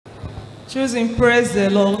Choosing, praise the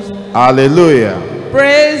Lord. Hallelujah.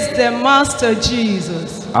 Praise the Master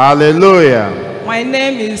Jesus. Hallelujah. My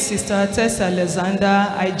name is Sister Tessa Alexander.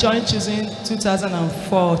 I joined Choosing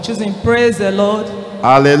 2004. Choosing, praise the Lord.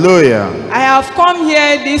 Hallelujah. I have come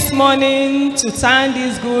here this morning to thank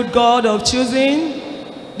this good God of Choosing,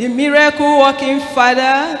 the miracle working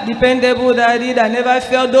Father, dependable Daddy that never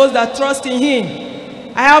failed those that trust in Him.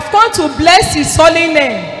 I have come to bless His holy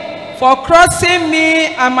name for crossing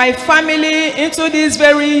me and my family into this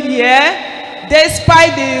very year,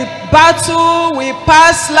 despite the battle we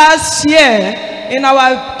passed last year in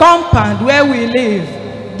our compound where we live.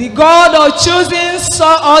 The God of Choosing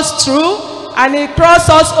saw us through and He crossed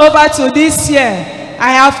us over to this year.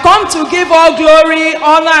 I have come to give all glory,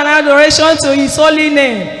 honor, and adoration to His holy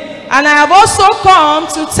name. And I have also come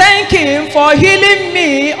to thank Him for healing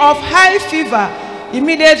me of high fever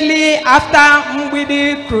immediately after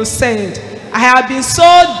Mwidi crusade. I have been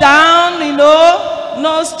so down,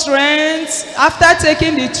 no strength. After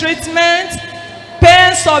taking the treatment,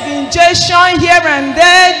 pains of injection here and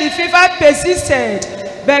there, the fever persisted.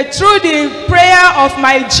 But through the prayer of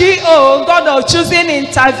my GO, God of Choosing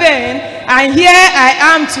intervened, and here I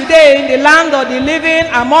am today in the land of the living,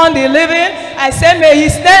 among the living. I say, may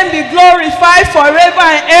His name be glorified forever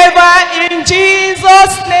and ever in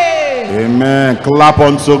Jesus' name. Amen. Clap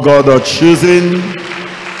unto God of Choosing.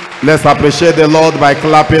 Let's appreciate the Lord by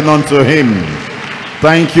clapping unto Him.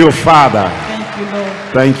 Thank you, Father. Thank you, Lord.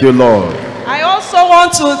 Thank you, Lord. I also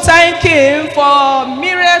want to thank Him for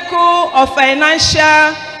miracle of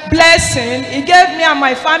financial blessing He gave me and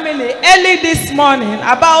my family early this morning,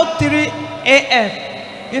 about 3 a.m.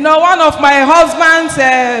 One of my husband's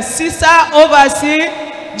sister overseas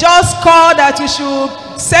just called that we should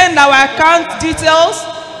send our account details,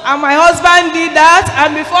 and my husband did that,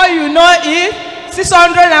 and before you know it,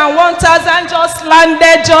 601,000 just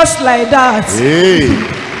landed just like that. Hey.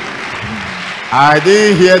 I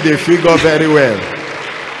didn't hear the figure very well.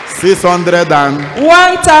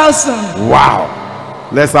 601,000. Wow.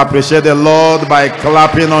 Let's appreciate the Lord by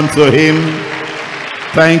clapping unto Him.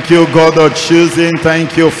 Thank you, God of Choosing.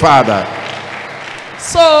 Thank you, Father.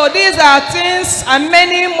 So these are things and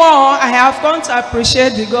many more I have come to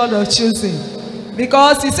appreciate the God of Choosing.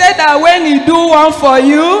 Because He said that when He do one for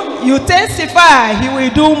you, you testify He will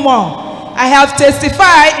do more. I have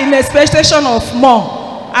testified in expectation of more.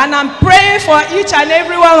 And I'm praying for each and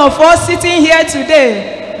every one of us sitting here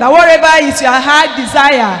today, that whatever is your heart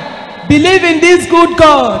desire, believe in this good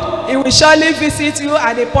God. He will surely visit you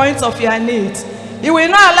at the point of your needs. He will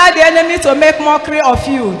not allow the enemy to make mockery of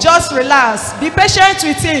you. Just relax. Be patient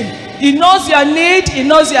with Him. He knows your need. He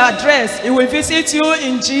knows your address. He will visit you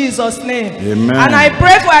in Jesus' name. Amen. And I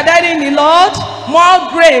pray for our daddy in the Lord,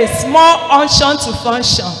 more grace, more unction to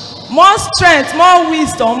function, more strength, more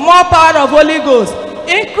wisdom, more power of Holy Ghost,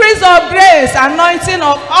 increase of grace, anointing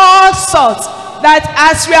of all sorts, that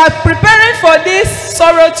as we are preparing for this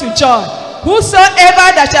sorrow to joy, whosoever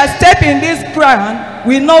that shall step in this ground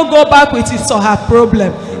will not go back with his or her problem.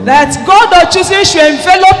 That God of Choosing should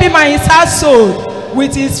envelop him and his household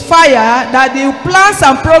with His fire, that the plans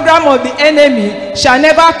and program of the enemy shall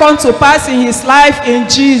never come to pass in his life in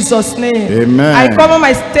Jesus' name. Amen. I cover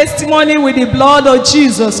my testimony with the blood of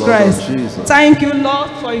Jesus Christ. Thank you, Lord,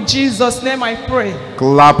 for in Jesus' name I pray.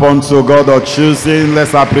 Clap unto God of Choosing.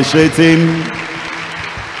 Let's appreciate Him.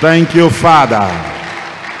 Thank you, Father.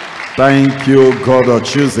 Thank you, God of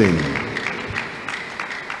Choosing.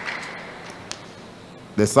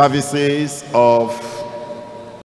 The services of